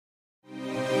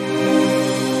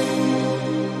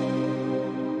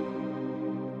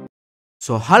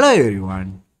So hello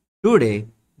everyone. Today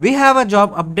we have a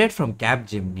job update from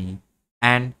Capgemini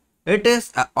and it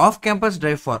is a off-campus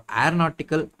drive for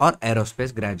aeronautical or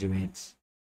aerospace graduates.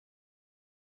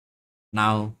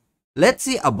 Now let's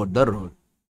see about the role.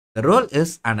 The role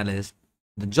is analyst.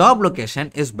 The job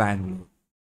location is Bangalore.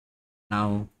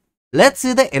 Now let's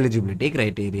see the eligibility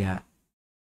criteria.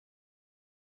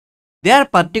 They are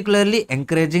particularly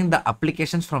encouraging the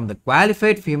applications from the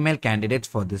qualified female candidates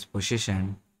for this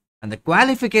position, and the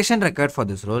qualification required for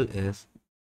this role is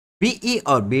BE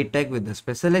or B.Tech with the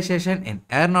specialization in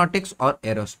Aeronautics or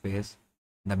Aerospace.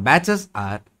 The batches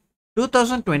are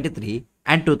 2023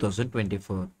 and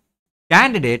 2024.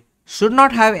 Candidate should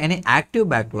not have any active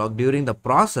backlog during the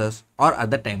process or at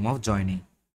the time of joining.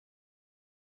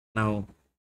 Now,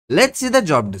 let's see the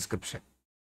job description.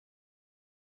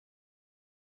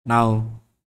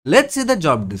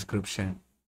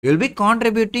 You'll be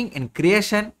contributing in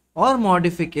creation or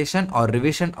modification or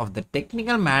revision of the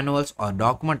technical manuals or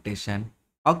documentation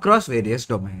across various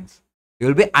domains.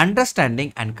 You'll be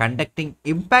understanding and conducting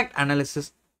impact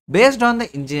analysis based on the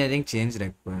engineering change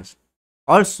request.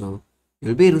 Also,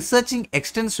 you'll be researching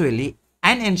extensively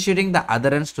and ensuring the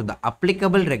adherence to the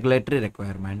applicable regulatory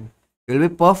requirement. You'll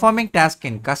be performing tasks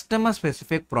in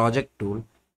customer-specific project tool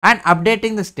and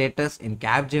updating the status in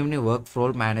Capgemini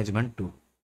workflow management tool.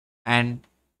 And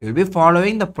you'll be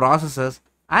following the processes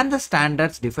and the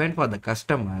standards defined for the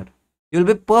customer. You'll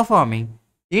be performing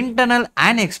internal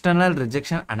and external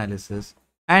rejection analysis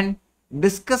and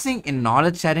discussing in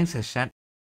knowledge sharing session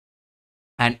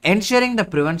and ensuring the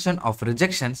prevention of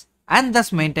rejections and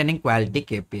thus maintaining quality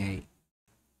KPI.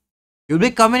 You'll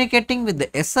be communicating with the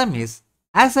SMEs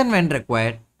as and when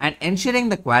required and ensuring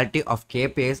the quality of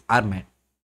KPIs are met.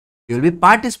 You will be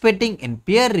participating in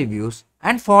peer reviews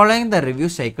and following the review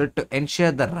cycle to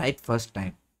ensure the right first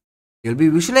time. You will be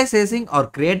visualizing or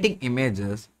creating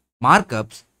images,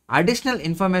 markups, additional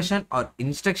information or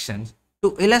instructions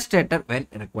to illustrator when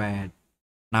required.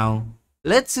 Now,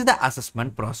 let's see the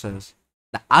assessment process.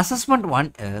 The assessment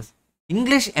one is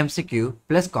English MCQ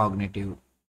plus cognitive.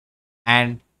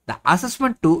 And the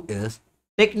assessment 2 is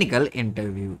technical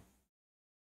interview.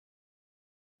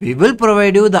 We will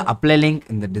provide you the apply link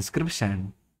in the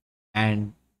description.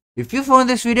 And if you found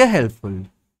this video helpful,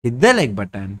 hit the like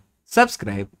button,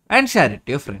 subscribe and share it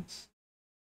to your friends.